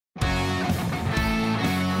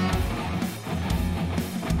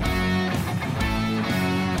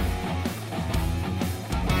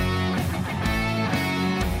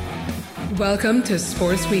Welcome to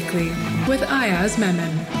Sports Weekly with Ayaz Memon.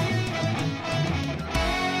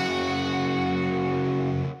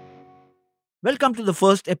 Welcome to the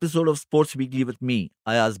first episode of Sports Weekly with me,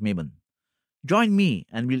 Ayaz Memon. Join me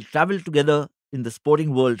and we'll travel together in the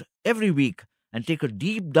sporting world every week and take a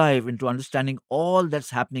deep dive into understanding all that's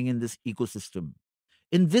happening in this ecosystem.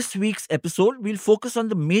 In this week's episode, we'll focus on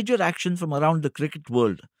the major action from around the cricket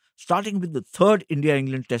world, starting with the third India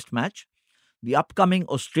England Test match, the upcoming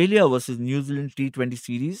Australia versus New Zealand T20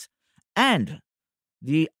 series, and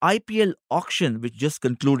the IPL auction which just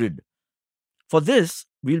concluded. For this,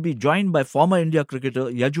 we'll be joined by former India cricketer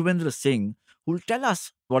Yajuvendra Singh, who will tell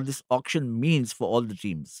us what this auction means for all the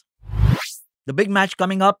teams. The big match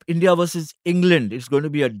coming up, India versus England. It's going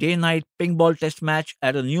to be a day-night ping ball test match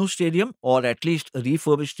at a new stadium, or at least a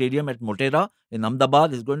refurbished stadium at Motera in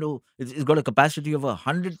Ahmedabad. It's got a capacity of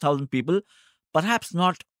 100,000 people. Perhaps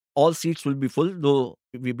not all seats will be full, though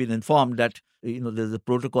we've been informed that there's a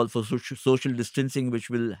protocol for social distancing which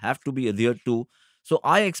will have to be adhered to. So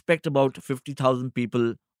I expect about 50,000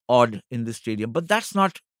 people odd in the stadium, but that's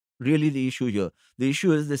not really the issue here. The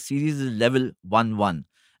issue is the series is level 1-1,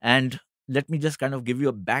 and let me just kind of give you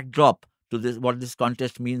a backdrop to this, what this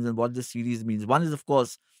contest means and what this series means. One is, of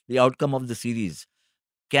course, the outcome of the series.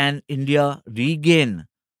 Can India regain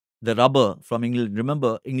the rubber from England?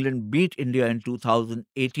 Remember, England beat India in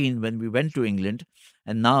 2018 when we went to England,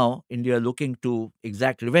 and now India looking to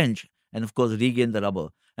exact revenge and, of course, regain the rubber.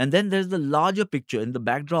 And then there's the larger picture. In the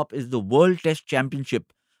backdrop is the World Test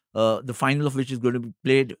Championship, the final of which is going to be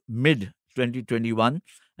played mid 2021.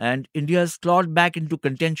 And India has clawed back into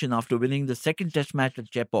contention after winning the second test match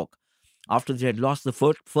at Chepauk. After they had lost the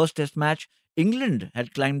first test match, England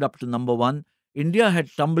had climbed up to number one. India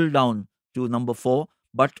had tumbled down to number four.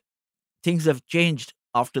 But things have changed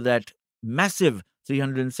after that massive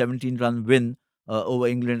 317-run win over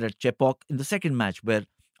England at Chepauk in the second match, where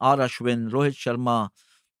R. Ashwin, Rohit Sharma,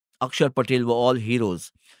 Akshar Patel were all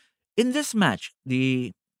heroes. In this match,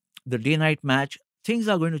 the day-night match, things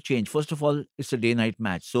are going to change. First of all, it's a day-night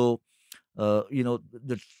match. So,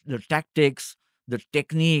 the tactics, the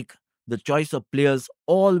technique, the choice of players,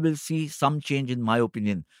 all will see some change, in my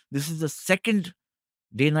opinion. This is the second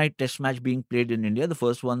day-night test match being played in India. The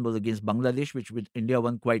first one was against Bangladesh, which India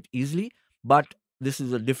won quite easily. But this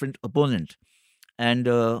is a different opponent. And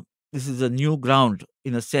this is a new ground,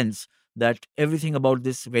 in a sense, that everything about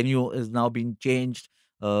this venue is now being changed.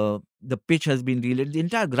 The pitch has been relayed. The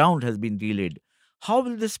entire ground has been relayed. How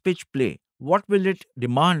will this pitch play? What will it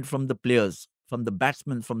demand from the players, from the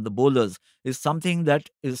batsmen, from the bowlers, is something that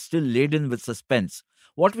is still laden with suspense.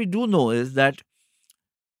 What we do know is that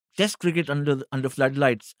Test cricket under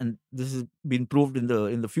floodlights, and this has been proved in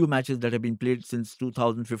the few matches that have been played since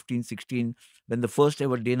 2015-16, when the first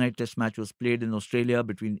ever day-night Test match was played in Australia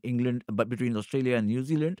between Australia and New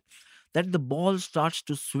Zealand, that the ball starts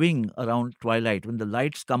to swing around twilight when the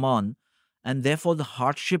lights come on, and therefore the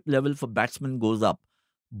hardship level for batsmen goes up.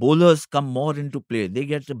 Bowlers come more into play. They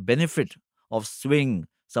get the benefit of swing,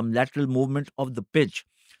 some lateral movement of the pitch,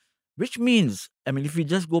 which means, I mean, if we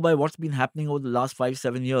just go by what's been happening over the last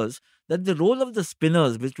 5-7 years, that the role of the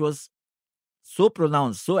spinners, which was so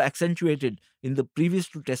pronounced, so accentuated in the previous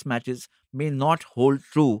two test matches, may not hold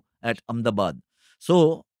true at Ahmedabad.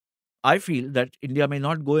 So I feel that India may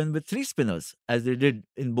not go in with three spinners as they did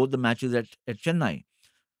in both the matches at Chennai.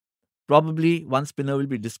 Probably one spinner will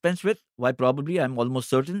be dispensed with. Why probably? I'm almost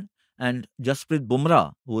certain. And Jasprit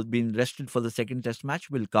Bumrah, who has been rested for the second test match,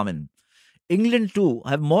 will come in. England too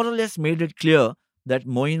have more or less made it clear that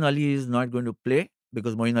Moeen Ali is not going to play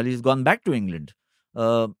because Moeen Ali has gone back to England.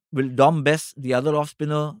 Will Dom Bess, the other off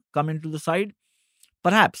spinner, come into the side?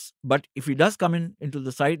 Perhaps, but if he does come into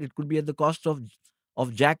the side, it could be at the cost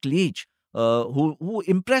of Jack Leach, who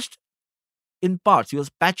impressed in parts. He was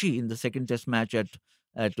patchy in the second Test match at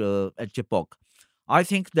Chepauk. I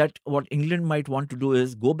think that what England might want to do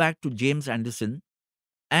is go back to James Anderson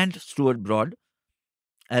and Stuart Broad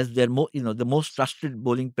as their the most trusted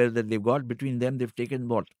bowling pair that they've got. Between them, they've taken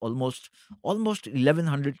almost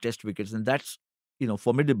 1,100 Test wickets, and that's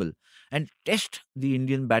formidable. And test the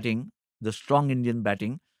Indian batting, the strong Indian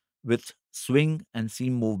batting, with swing and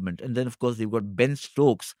seam movement. And then, of course, they've got Ben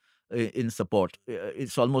Stokes in support.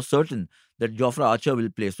 It's almost certain that Jofra Archer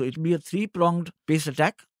will play. So it'll be a three-pronged pace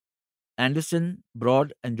attack. Anderson,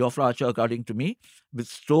 Broad, and Jofra Archer, according to me, with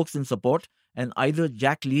Stokes in support, and either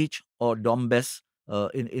Jack Leach or Dom Bess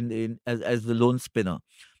as the lone spinner.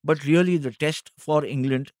 But really, the test for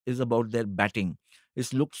England is about their batting.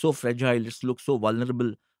 It's looked so fragile. It's looked so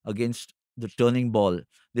vulnerable against the turning ball.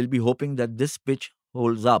 They'll be hoping that this pitch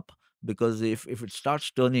holds up, because if it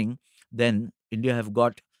starts turning, then India have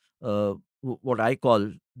got what I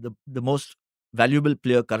call the most valuable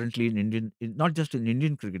player currently in not just in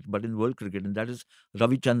Indian cricket, but in world cricket, and that is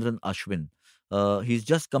Ravichandran Ashwin. He's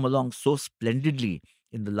just come along so splendidly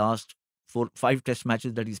in the last 5 test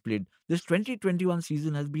matches that he's played. This 2021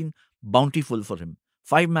 season has been bountiful for him.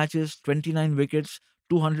 5 matches, 29 wickets,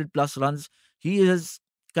 200 plus runs. He has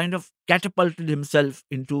kind of catapulted himself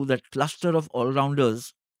into that cluster of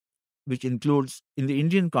all-rounders, which includes, in the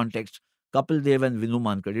Indian context, Kapil Dev and Vinu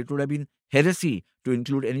Mankad. It would have been heresy to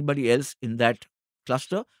include anybody else in that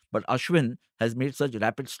cluster, but Ashwin has made such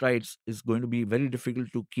rapid strides, it's going to be very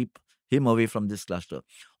difficult to keep him away from this cluster.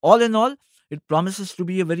 All in all, it promises to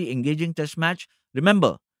be a very engaging test match.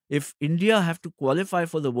 Remember, if India have to qualify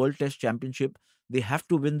for the World Test Championship, they have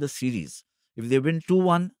to win the series. If they win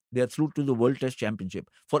 2-1, they are through to the World Test Championship.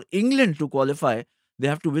 For England to qualify, they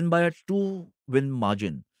have to win by a 2-win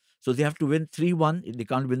margin. So they have to win 3-1. They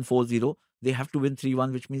can't win 4-0. They have to win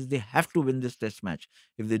 3-1, which means they have to win this test match.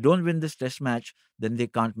 If they don't win this test match, then they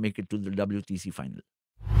can't make it to the WTC final.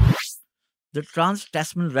 The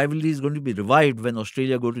Trans-Tasman rivalry is going to be revived when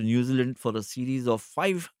Australia go to New Zealand for a series of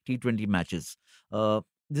 5 T20 matches.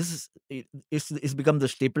 This is it's become the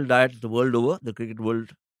staple diet the world over. The cricket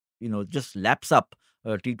world, just laps up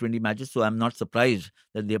T20 matches. So I'm not surprised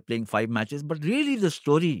that they're playing 5 matches. But really, the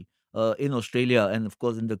story in Australia and of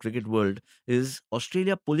course in the cricket world is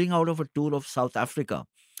Australia pulling out of a tour of South Africa.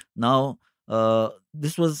 Now,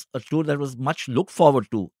 this was a tour that was much looked forward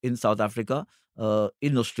to in South Africa,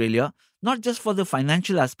 in Australia, not just for the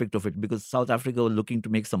financial aspect of it, because South Africa were looking to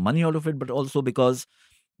make some money out of it, but also because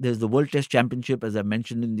there's the World Test Championship, as I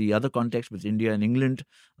mentioned in the other context with India and England,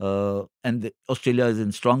 Australia is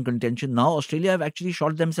in strong contention. Now, Australia have actually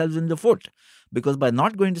shot themselves in the foot because by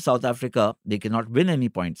not going to South Africa, they cannot win any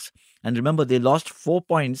points. And remember, they lost 4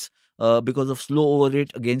 points because of slow over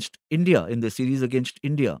rate against India in the series against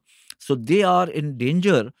India. So they are in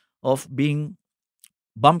danger of being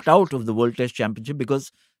bumped out of the World Test Championship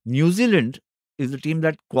because New Zealand is the team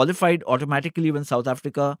that qualified automatically when South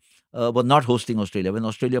Africa were not hosting Australia, when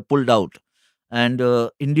Australia pulled out. And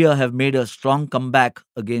India have made a strong comeback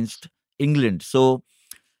against England. So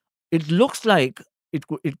it looks like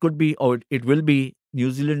it could be, or it will be, New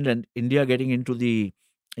Zealand and India getting into the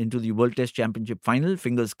World Test Championship final.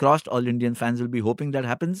 Fingers crossed, all Indian fans will be hoping that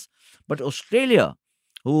happens. But Australia,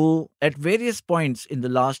 who at various points in the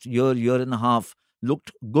last year and a half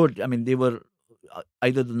looked good. I mean, they were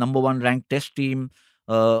either the number 1 ranked test team,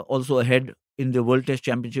 also ahead in the World Test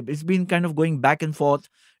Championship. It's been kind of going back and forth.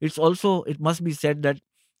 It must be said that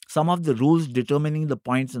some of the rules determining the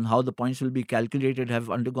points and how the points will be calculated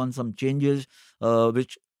have undergone some changes,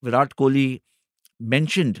 which Virat Kohli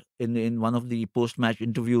mentioned in one of the post-match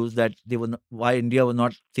interviews, that why India were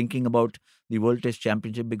not thinking about the World Test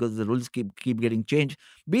Championship because the rules keep getting changed.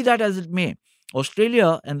 Be that as it may,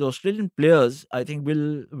 Australia and the Australian players, I think,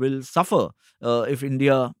 will suffer if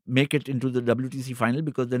India make it into the WTC final,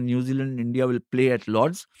 because then New Zealand and India will play at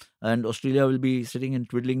Lords, and Australia will be sitting and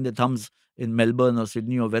twiddling their thumbs in Melbourne or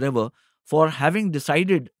Sydney or wherever for having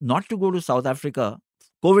decided not to go to South Africa.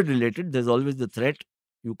 COVID related, there's always the threat.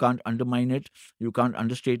 You can't undermine it. You can't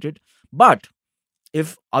understate it. But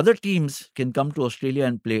if other teams can come to Australia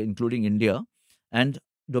and play, including India, and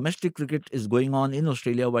domestic cricket is going on in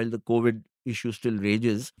Australia while the COVID issue still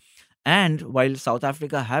rages, and while South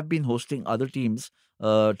Africa have been hosting other teams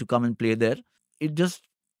to come and play there, it just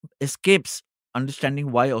escapes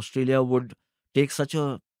understanding why Australia would take such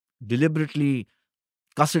a deliberately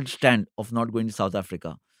cussed stand of not going to South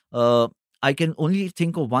Africa. I can only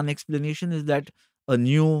think of one explanation, is that a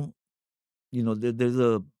new, there's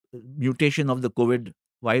a mutation of the COVID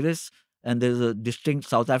virus, and there's a distinct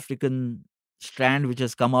South African strand which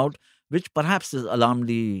has come out, which perhaps has alarmed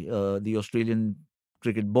the Australian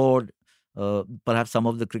Cricket Board, perhaps some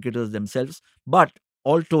of the cricketers themselves. But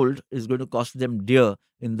all told, is going to cost them dear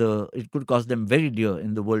it could cost them very dear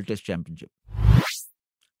in the World Test Championship.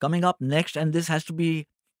 Coming up next, and this has to be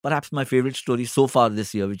perhaps my favorite story so far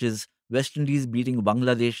this year, which is West Indies beating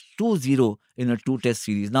Bangladesh 2-0 in a 2-test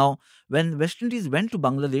series. Now, when West Indies went to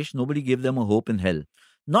Bangladesh, nobody gave them a hope in hell.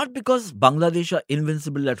 Not because Bangladesh are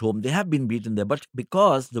invincible at home, they have been beaten there, but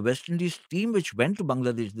because the West Indies team which went to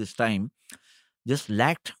Bangladesh this time just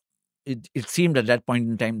lacked, it seemed at that point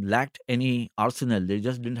in time, lacked any arsenal. They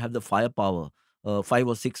just didn't have the firepower. 5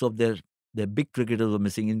 or 6 of their big cricketers were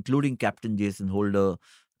missing, including captain Jason Holder,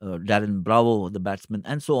 Darren Bravo, the batsman,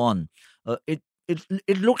 and so on. It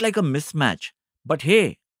looked like a mismatch. But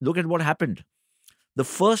hey, look at what happened. The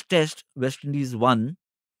first test, West Indies won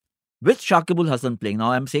with Shakibul Hasan playing.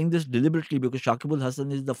 Now, I'm saying this deliberately because Shakibul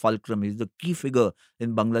Hasan is the fulcrum. He's the key figure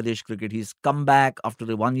in Bangladesh cricket. He's come back after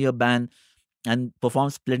a 1-year ban. and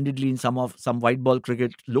performed splendidly in some white ball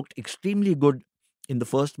cricket. Looked extremely good in the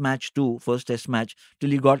first match too, first Test match,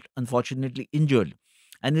 till he got unfortunately injured,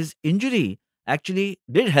 and his injury actually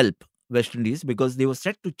did help West Indies because they were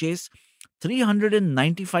set to chase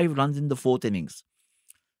 395 runs in the fourth innings.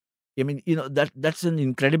 I mean, that's an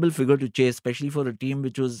incredible figure to chase, especially for a team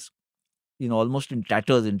which was almost in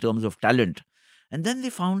tatters in terms of talent. And then they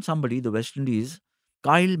found somebody, the West Indies,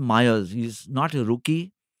 Kyle Myers. He's not a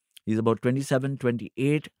rookie. He's about 27,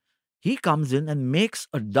 28. He comes in and makes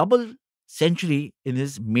a double century in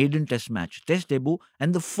his maiden test debut,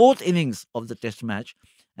 and the fourth innings of the test match,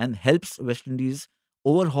 and helps West Indies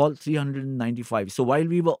overhaul 395. So while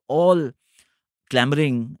we were all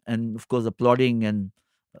clamoring and, of course, applauding and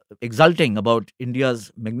exulting about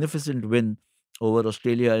India's magnificent win over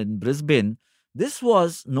Australia in Brisbane, this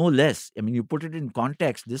was no less. I mean, you put it in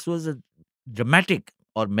context, this was a dramatic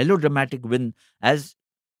or melodramatic win as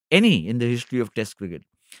any in the history of Test cricket.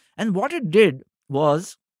 And what it did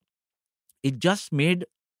was it just made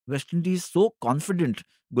West Indies so confident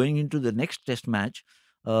going into the next Test match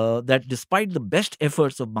that despite the best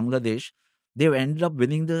efforts of Bangladesh, they ended up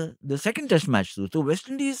winning the second Test match too. So West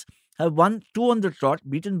Indies have won two on the trot,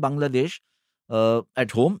 beaten Bangladesh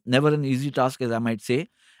at home, never an easy task, as I might say.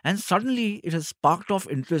 And suddenly it has sparked off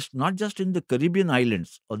interest not just in the Caribbean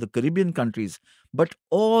islands or the Caribbean countries, but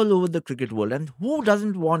all over the cricket world. And who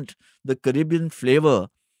doesn't want the Caribbean flavor,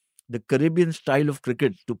 the Caribbean style of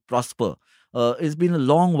cricket to prosper? It's been a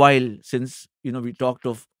long while since we talked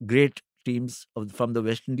of great teams from the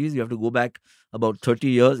West Indies. You have to go back about 30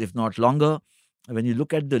 years, if not longer. When you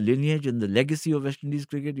look at the lineage and the legacy of West Indies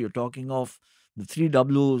cricket, you're talking of the three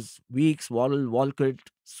Ws: Weeks, Waddle, Walcott,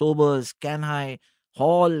 Sobers, Canhai,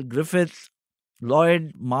 Hall, Griffith,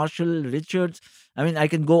 Lloyd, Marshall, Richards. I mean, I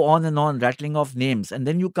can go on and on rattling off names, and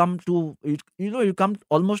then you come to you come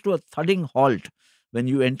almost to a thudding halt when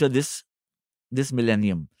you enter this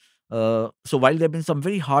millennium. So while there have been some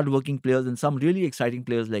very hardworking players and some really exciting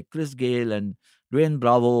players like Chris Gale and Dwayne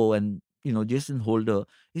Bravo and Jason Holder,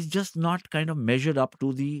 it's just not kind of measured up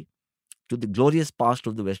to the glorious past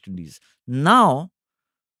of the West Indies. Now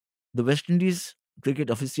the West Indies cricket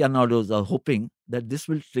aficionados are hoping that this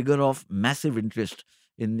will trigger off massive interest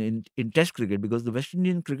in Test cricket, because the West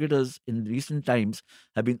Indian cricketers in recent times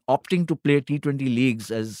have been opting to play T20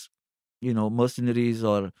 leagues as mercenaries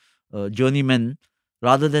or journeymen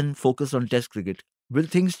rather than focus on Test cricket. Will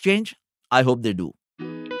things change? I hope they do.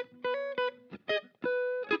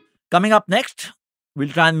 Coming up next, we'll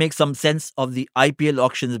try and make some sense of the IPL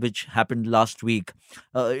auctions which happened last week.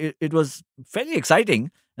 It was fairly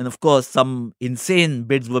exciting, and of course, some insane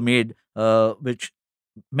bids were made, which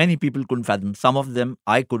many people couldn't fathom. Some of them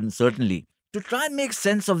I couldn't, certainly. To try and make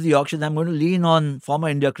sense of the auction, I'm going to lean on former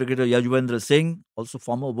India cricketer Yajwendra Singh, also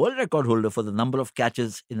former world record holder for the number of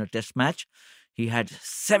catches in a Test match. He had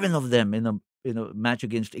 7 of them in a match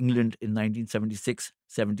against England in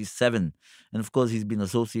 1976-77, and of course he's been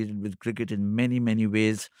associated with cricket in many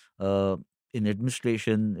ways, in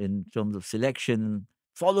administration, in terms of selection.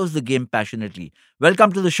 Follows the game passionately.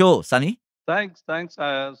 Welcome to the show, Sunny. Thanks,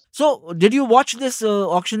 Ayaz. So, did you watch this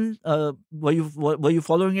auction? Were you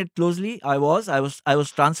following it closely? I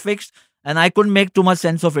was transfixed, and I couldn't make too much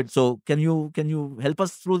sense of it. So, can you help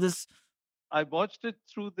us through this? I watched it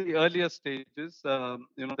through the earlier stages.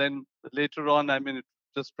 Then later on, I mean, it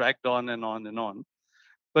just dragged on and on and on.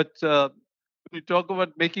 But when you talk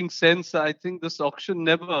about making sense, I think this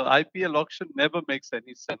IPL auction never makes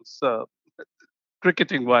any sense,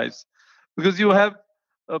 cricketing wise, because you have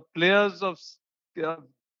players of uh,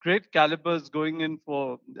 great calibers going in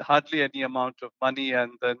for hardly any amount of money,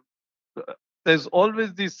 and then uh, there's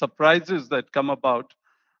always these surprises that come about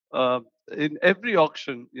uh, in every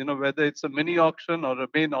auction, whether it's a mini auction or a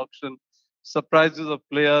main auction, surprises of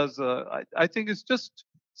players. I think it's just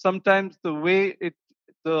sometimes the way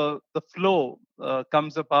the flow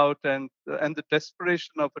comes about, and the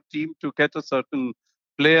desperation of a team to get a certain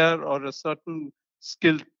player or a certain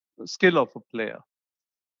skill skill of a player.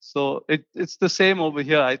 So it's the same over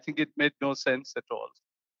here. I think it made no sense at all.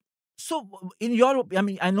 So, in your, I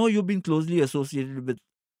mean, I know you've been closely associated with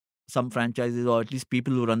some franchises, or at least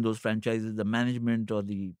people who run those franchises, the management or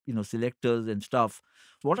the selectors and stuff.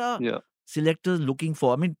 What are Yeah, selectors looking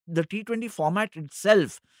for? I mean, the T20 format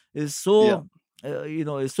itself is yeah.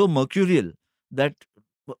 so mercurial that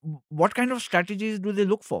what kind of strategies do they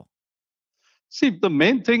look for? See, the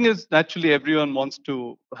main thing is naturally everyone wants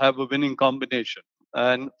to have a winning combination.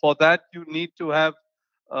 And for that, you need to have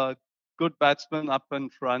a good batsman up in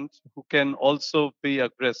front who can also be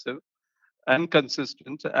aggressive and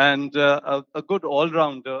consistent, and a good all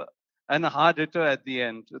rounder and a hard hitter at the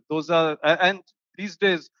end. Those are, and these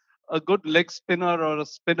days, a good leg spinner or a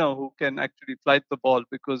spinner who can actually flight the ball,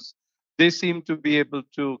 because they seem to be able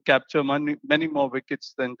to capture many more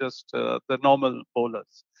wickets than just the normal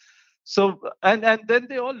bowlers. So, and then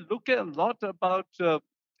they all look a lot about,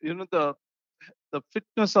 you know, the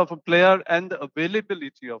fitness of a player and the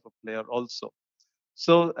availability of a player also.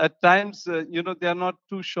 So at times, they are not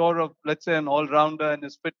too sure of, let's say, an all-rounder and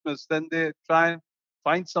his fitness. Then they try and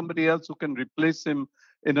find somebody else who can replace him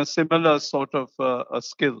in a similar sort of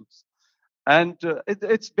skills. And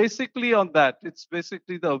it's basically on that. It's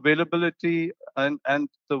basically the availability and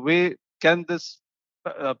the way can this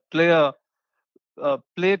player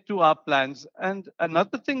play to our plans. And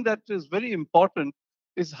another thing that is very important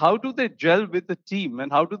is how do they gel with the team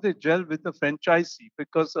and how do they gel with the franchisee?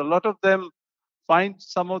 Because a lot of them find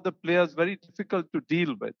some of the players very difficult to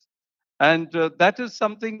deal with, and that is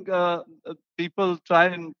something people try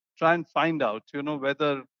and find out.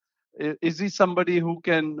 Whether is he somebody who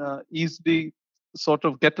can easily sort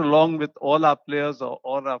of get along with all our players or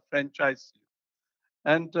our franchise,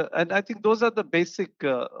 and I think those are the basic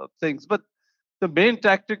things. But the main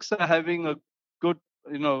tactics are having a good,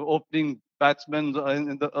 opening batsman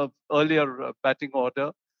in the earlier batting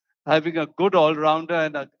order, having a good all-rounder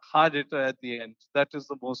and a hard hitter at the end. That is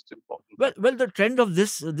the most important Well, thing. well, the trend of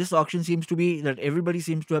this auction seems to be that everybody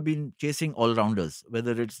seems to have been chasing all rounders,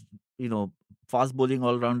 whether it's fast bowling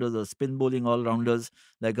all rounders or spin bowling all rounders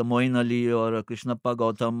like a Moeen Ali or a Krishnappa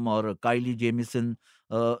Gautam or a Kylie Jamieson.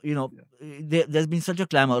 Yeah. There's been such a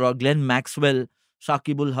clamor, or Glenn Maxwell,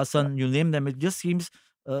 Shakibul Yeah. Hassan, you name them. It just seems,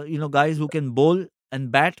 guys who can bowl and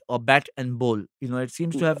bat or bat and bowl. It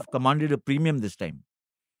seems to have commanded a premium this time.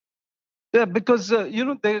 Yeah, because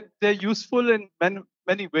they're useful in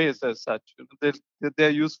many ways as such. They're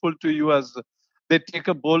useful to you as they take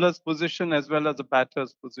a bowler's position as well as a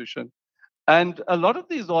batter's position. And a lot of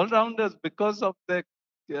these all-rounders, because of their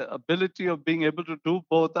ability of being able to do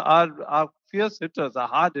both, are fierce hitters, are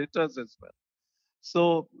hard hitters as well.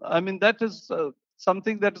 So, I mean, that is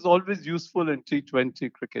something that is always useful in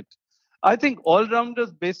T20 cricket. I think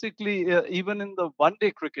all-rounders basically, even in the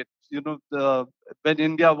one-day cricket, when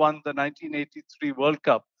India won the 1983 World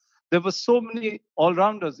Cup, there were so many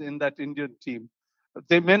all-rounders in that Indian team.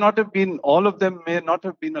 They may not have been, all of them may not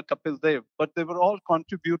have been a Kapil Dev, but they were all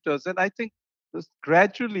contributors. And I think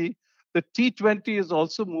gradually the T20 is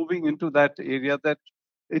also moving into that area, that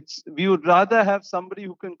we would rather have somebody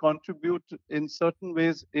who can contribute in certain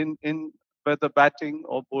ways in whether batting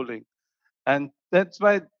or bowling, and that's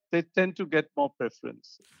why they tend to get more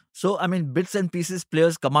preference. So, I mean, bits and pieces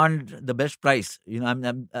players command the best price.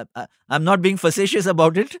 I'm not being facetious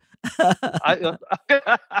about it. I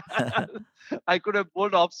I could have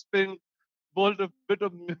bowled off spin, bowled a bit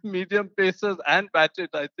of medium paces, and batted.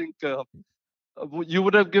 I think you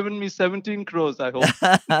would have given me 17 crores, I hope.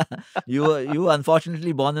 You were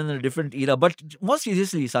unfortunately born in a different era. But more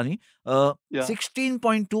seriously, Sunny, Yeah.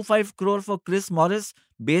 16.25 crore for Chris Morris.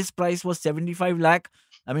 Base price was 75 lakh.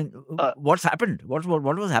 I mean, Uh, what's happened? What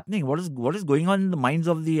was happening? What is going on in the minds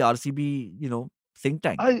of the RCB, think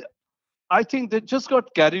tank? I I think they just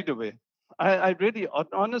got carried away. I really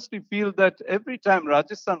honestly feel that every time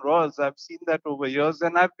Rajasthan Royals, I've seen that over years,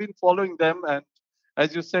 and I've been following them. And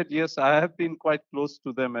as you said, yes, I have been quite close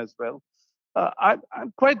to them as well.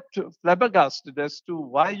 I'm quite flabbergasted as to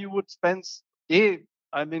why you would spend a.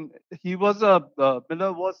 I mean, he was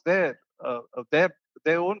Miller was their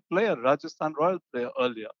own player, Rajasthan Royal player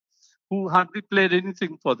earlier, who hardly played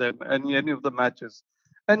anything for them in any of the matches,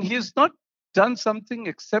 and he's not done something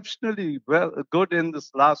exceptionally good in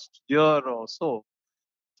this last year or so.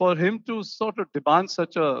 For him to sort of demand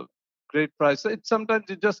such a great price, sometimes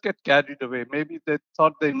you just get carried away. Maybe they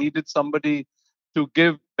thought they needed somebody to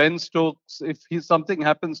give Ben Stokes, if something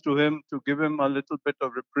happens to him, to give him a little bit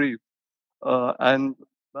of reprieve. And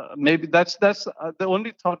maybe that's the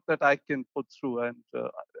only thought that I can put through.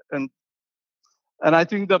 And and I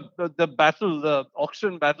think the battle, the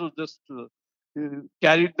auction battle, just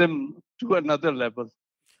carried them to another level.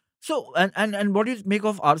 So, and what do you make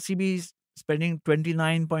of RCB spending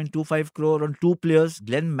 29.25 crore on two players,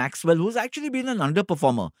 Glenn Maxwell, who's actually been an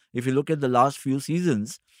underperformer if you look at the last few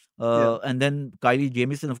seasons, Yeah, and then Kylie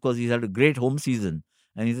Jamieson, of course, he's had a great home season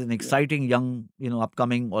and he's an yeah, exciting young,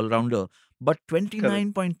 upcoming all rounder. But correct.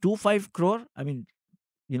 29.25 crore, I mean,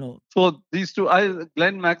 For these two,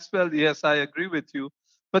 Glenn Maxwell, yes, I agree with you.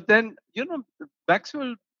 But then,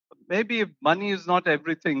 Maxwell, maybe if money is not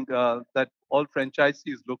everything that all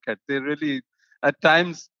franchisees look at. They really, at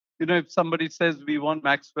times, if somebody says we want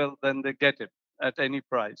Maxwell, then they get it at any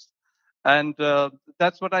price. And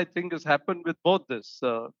that's what I think has happened with both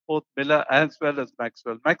Miller as well as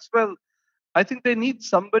Maxwell. Maxwell, I think they need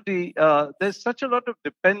somebody. There's such a lot of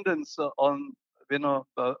dependence on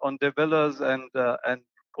De Villiers and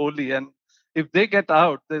Kohli, and if they get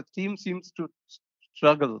out, the team seems to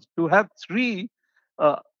struggle. To have three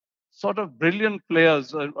uh, sort of brilliant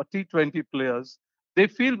players or T20 players, they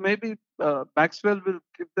feel maybe Maxwell will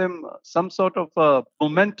give them some sort of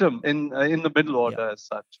momentum in the middle Yeah. order as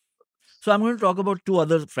such. So I'm going to talk about two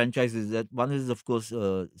other franchises. That one is, of course,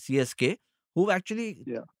 CSK, who've actually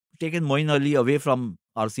Yeah, taken Moeen Ali away from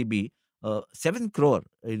RCB. 7 crore,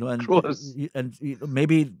 Crores.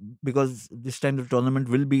 maybe because this time the tournament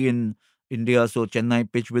will be in India, so Chennai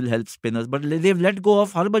pitch will help spinners. But they've let go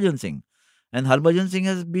of Harbhajan Singh, and Harbhajan Singh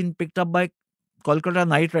has been picked up by Kolkata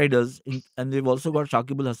Knight Riders, and they've also got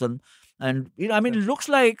Shakib Al Hasan. And it looks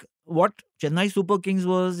like what Chennai Super Kings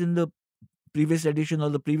was in the previous edition or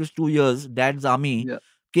the previous 2 years, Dad's Army. Yeah,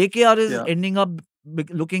 KKR is yeah, ending up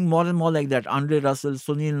looking more and more like that. Andre Russell,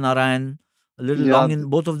 Sunil Narayan, a little yeah, long in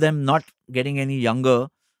both of them, not getting any younger.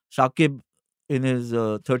 Shakib in his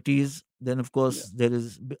 30s. Then, of yeah. course, there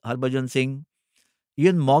is Harbhajan Singh.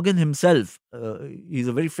 Ian Morgan himself, he's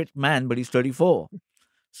a very fit man, but he's 34.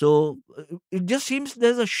 So it just seems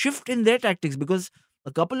there's a shift in their tactics because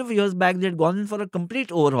a couple of years back they had gone in for a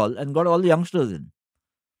complete overhaul and got all the youngsters in.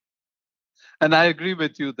 And I agree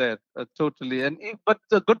with you there totally. But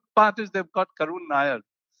the good part is they've got Karun Nair.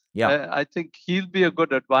 Yeah. I think he'll be a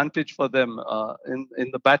good advantage for them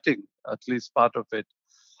in the batting, at least part of it.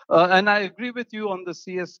 And I agree with you on the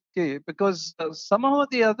CSK because somehow or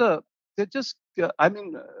the other they just. The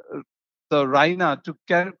Raina to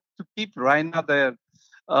keep Raina there.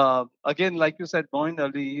 Again, like you said, Moeen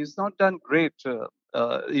Ali, he's not done great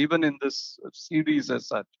even in this series as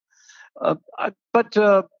such.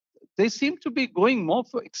 But they seem to be going more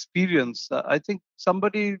for experience. I think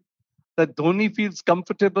somebody that Dhoni feels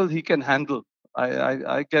comfortable, he can handle.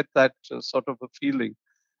 I get that sort of a feeling.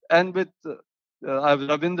 And with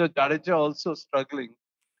Ravindra Jadeja also struggling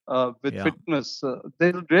with Yeah. fitness,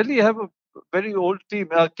 they'll really have a very old team.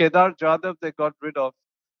 Kedar Jadhav they got rid of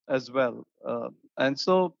as well. And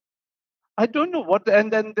so I don't know what. And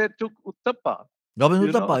then they took Uttappa, Robin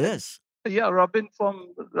you know, Uthappa, yes. yeah, Robin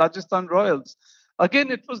from Rajasthan Royals. Again,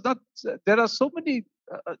 it was not. There are so many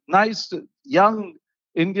nice young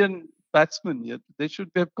Indian batsmen. Yet they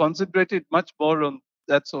should have concentrated much more on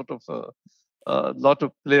that sort of a lot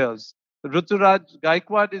of players. Ruturaj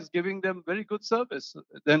Gaikwad is giving them very good service.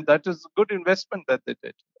 Then that is a good investment that they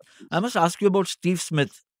did. I must ask you about Steve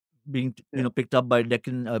Smith being Yeah. picked up by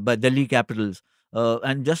by Delhi Capitals,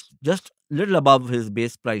 and just little above his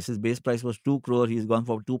base price. His base price was 2 crore. He's gone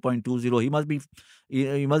for 2.20.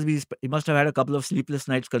 He must have had a couple of sleepless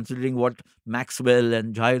nights considering what Maxwell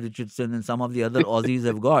and Jai Richardson and some of the other Aussies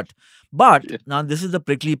have got. But Yeah. now this is the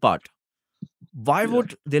prickly part. Why Yeah.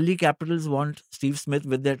 would Delhi Capitals want Steve Smith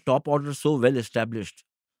with their top order so well established?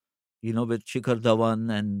 With Shikhar Dhawan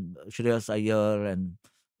and Shreyas Iyer and,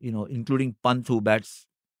 including Pant who bats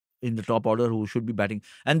in the top order who should be batting.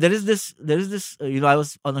 And there is this, I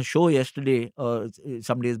was on a show yesterday,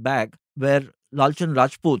 some days back, where Lalchan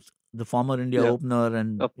Rajput, the former India Yeah. opener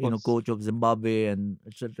and, Of course. coach of Zimbabwe and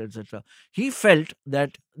etc., he felt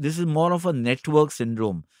that this is more of a network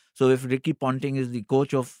syndrome. So if Ricky Ponting is the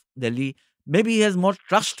coach of Delhi, maybe he has more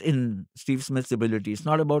trust in Steve Smith's ability. It's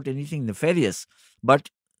not about anything nefarious,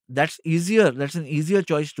 but that's an easier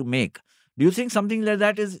choice to make. Do you think something like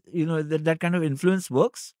that is, that kind of influence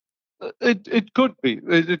works? It could be.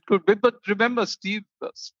 It could be. But remember, Steve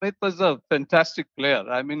Smith is a fantastic player.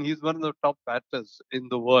 I mean, he's one of the top batters in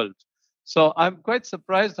the world. So I'm quite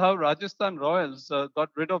surprised how Rajasthan Royals got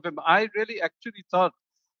rid of him. I really actually thought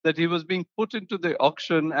that he was being put into the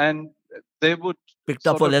auction and they would Picked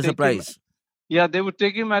up sort for of lesser take him. price. Yeah, they would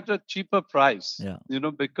take him at a cheaper price, Yeah.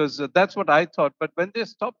 because that's what I thought. But when they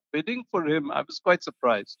stopped bidding for him, I was quite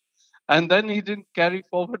surprised. And then he didn't carry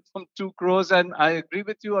forward from 2 crores. And I agree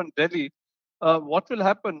with you on Delhi. What will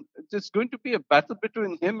happen? It's going to be a battle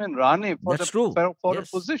between him and Rane That's true. for a Yes.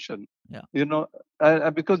 position. Yeah.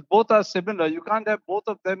 Because both are similar. You can't have both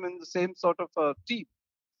of them in the same sort of team.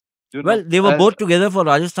 Well, they were both together for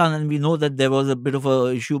Rajasthan, and we know that there was a bit of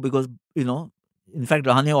a issue because, in fact,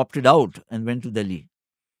 Rahane opted out and went to Delhi.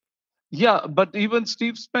 Yeah, but even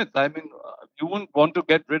Steve Smith, I mean, you wouldn't want to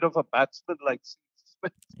get rid of a batsman like Steve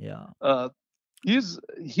Smith. Yeah.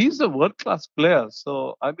 He's a world class player.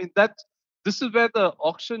 So I mean this is where the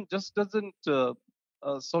auction just doesn't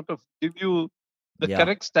sort of give you the Yeah.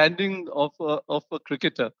 correct standing of a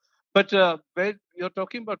cricketer. But when you're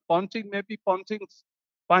talking about Ponting, maybe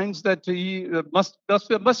finds that he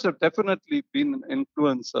must have definitely been an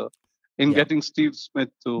influencer in Yeah. getting Steve Smith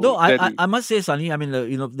to Though Delhi. I must say, Sunny, I mean,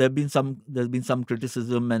 there's been some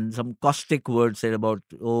criticism and some caustic words said about,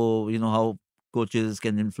 how coaches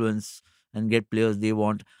can influence and get players they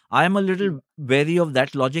want. I am a little wary of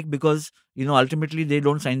that logic because, ultimately they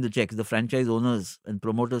don't sign the checks. The franchise owners and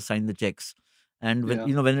promoters sign the checks. And when,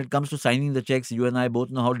 Yeah. when it comes to signing the checks, you and I both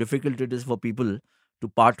know how difficult it is for people to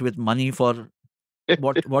part with money for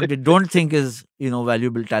what they don't think is,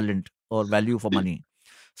 valuable talent or value for money.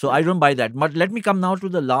 So I Yeah. don't buy that. But let me come now to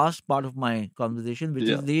the last part of my conversation, which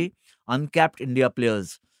Yeah. is the uncapped India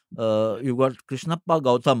players. You've got Krishnappa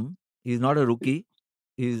Gautam. He's not a rookie.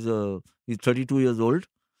 He's 32 years old.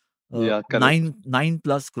 Yeah, correct. Nine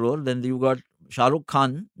plus crore. Then you got Shah Rukh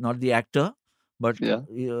Khan, not the actor, but Yeah.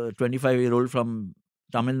 25-year-old from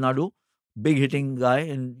Tamil Nadu, big hitting guy.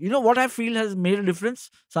 And you know what I feel has made a difference,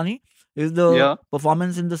 Sunny, is the Yeah,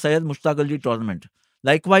 performance in the Syed Mushtaq Ali tournament.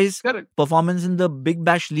 Likewise, correct. performance in the Big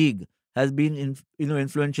Bash League has been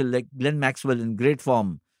influential. Like Glenn Maxwell in great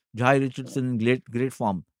form, Jai Richardson in great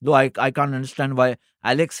form. Though I can't understand why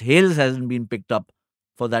Alex Hales hasn't been picked up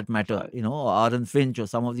for that matter, I, or Aaron Finch or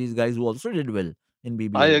some of these guys who also did well in I,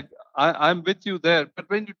 BBL. ag- I'm with you there. But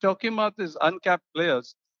when you're talking about these uncapped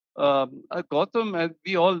players, Gautam, as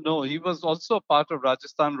we all know, he was also a part of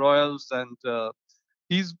Rajasthan Royals, and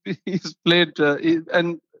he's he's played,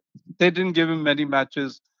 and they didn't give him many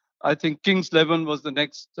matches. I think Kings 11 was the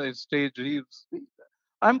next stage.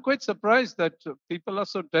 I'm quite surprised that people are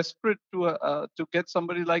so desperate to get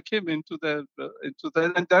somebody like him into their,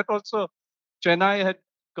 and that also Chennai had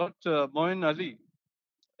got Moin Ali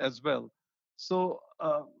as well. So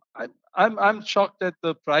I'm shocked at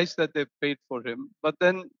the price that they paid for him. But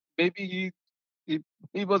then maybe he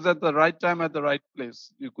he was at the right time at the right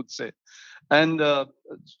place, you could say. And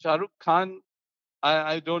Shah Rukh Khan,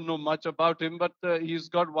 I don't know much about him, but he's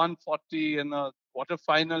got 140 in a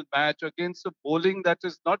quarter-final match against a bowling that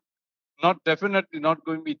is not definitely not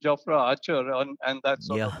going to be Jofra Archer and that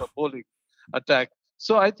sort of Yeah. a bowling attack.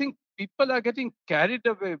 So I think people are getting carried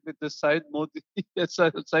away with the Syed Modi,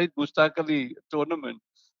 Syed Mushtaq Ali tournament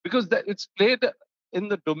because it's played in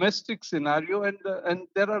the domestic scenario, and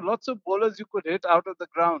there are lots of bowlers you could hit out of the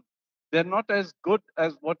ground. They're not as good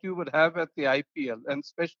as what you would have at the IPL, and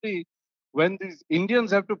especially when these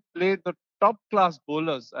Indians have to play the top class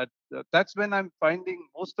bowlers. That's when I'm finding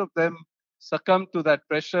most of them succumb to that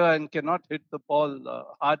pressure and cannot hit the ball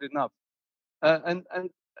hard enough. Uh, and and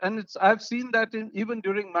and it's I've seen that even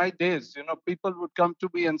during my days. People would come to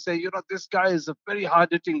me and say, this guy is a very hard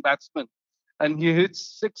hitting batsman, and he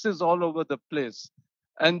hits sixes all over the place.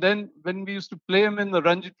 And then when we used to play him in the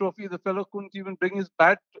Ranji Trophy, the fellow couldn't even bring his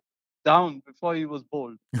bat down before he was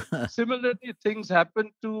bowled. Similarly, things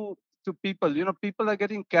happen to people. People are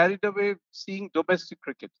getting carried away seeing domestic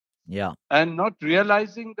cricket Yeah. and not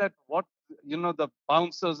realizing that what the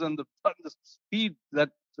bouncers and the speed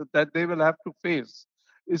that they will have to face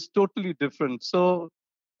is totally different. So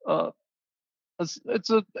uh,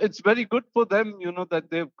 it's very good for them, that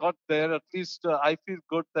they've got there. At least I feel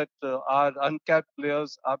good that our uncapped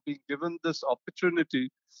players are being given this opportunity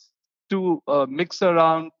to mix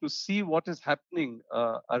around, to see what is happening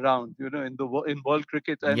around, in world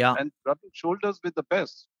cricket, and Yeah. and rubbing shoulders with the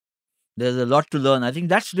best. There's a lot to learn. I think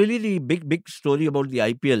that's really the big story about the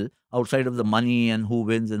IPL outside of the money and who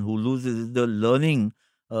wins and who loses is the learning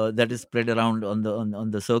that is spread around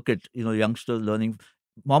on the circuit. Youngsters learning.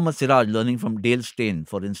 Mohammad Siraj learning from Dale Steyn,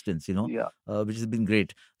 for instance, Yeah. which has been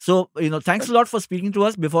great. So, thanks a lot for speaking to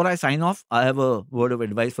us. Before I sign off, I have a word of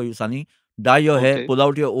advice for you, Sunny. Dye your hair, Okay. pull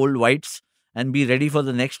out your old whites, and be ready for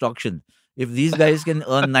the next auction. If these guys can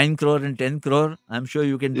earn 9 crore and 10 crore, I'm sure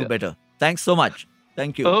you can do Yeah. better. Thanks so much.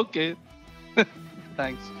 Thank you. Okay.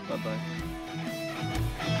 Thanks. Bye-bye.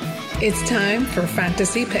 It's time for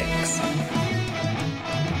Fantasy Picks.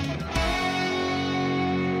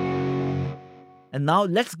 And now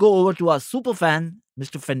let's go over to our super fan,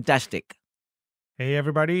 Mr. Fantastic. Hey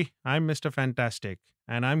everybody, I'm Mr. Fantastic,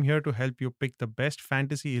 and I'm here to help you pick the best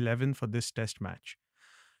fantasy 11 for this test match.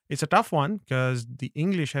 It's a tough one because the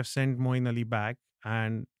English have sent Moeen Ali back,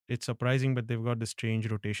 and it's surprising, but they've got this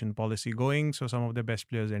strange rotation policy going, so some of their best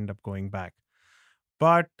players end up going back.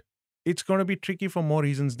 But it's going to be tricky for more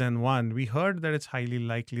reasons than one. We heard that it's highly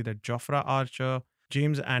likely that Jofra Archer,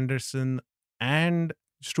 James Anderson, and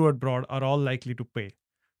Stuart Broad are all likely to pay.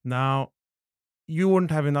 Now, you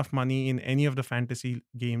won't have enough money in any of the fantasy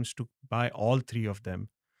games to buy all three of them.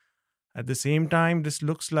 At the same time, this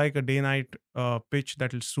looks like a day-night pitch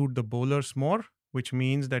that will suit the bowlers more, which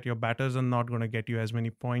means that your batters are not going to get you as many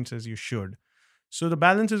points as you should. So the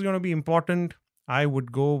balance is going to be important. I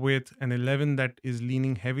would go with an 11 that is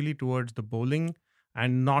leaning heavily towards the bowling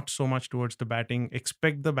and not so much towards the batting.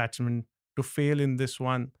 Expect the batsman to fail in this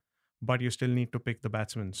one, but you still need to pick the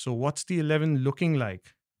batsman. So, what's the 11 looking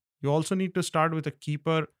like? You also need to start with a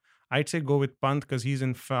keeper. I'd say go with Pant because he's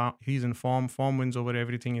in form. Form wins over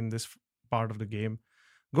everything in this part of the game.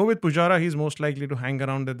 Go with Pujara. He's most likely to hang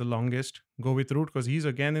around at the longest. Go with Root because he's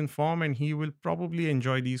again in form and he will probably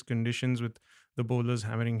enjoy these conditions with the bowlers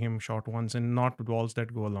hammering him short ones and not balls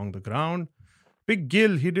that go along the ground. Pick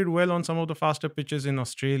Gill. He did well on some of the faster pitches in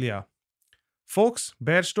Australia. Folks,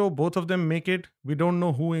 Bairstow, both of them make it. We don't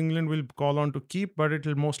know who England will call on to keep, but it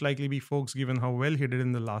will most likely be Folks given how well he did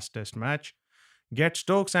in the last test match. Get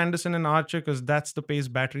Stokes, Anderson, and Archer because that's the pace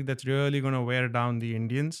battery that's really going to wear down the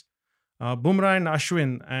Indians. Bumrah and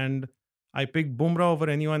Ashwin, and I pick Bumrah over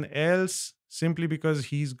anyone else simply because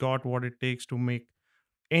he's got what it takes to make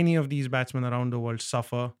any of these batsmen around the world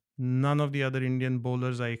suffer. None of the other Indian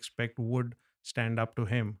bowlers I expect would stand up to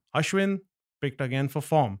him. Ashwin picked again for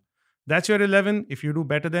form. That's your 11. If you do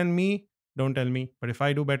better than me, don't tell me. But if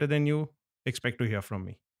I do better than you, expect to hear from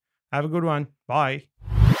me. Have a good one. Bye.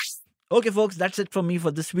 Okay, folks, that's it from me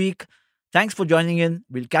for this week. Thanks for joining in.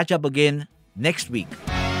 We'll catch up again next week.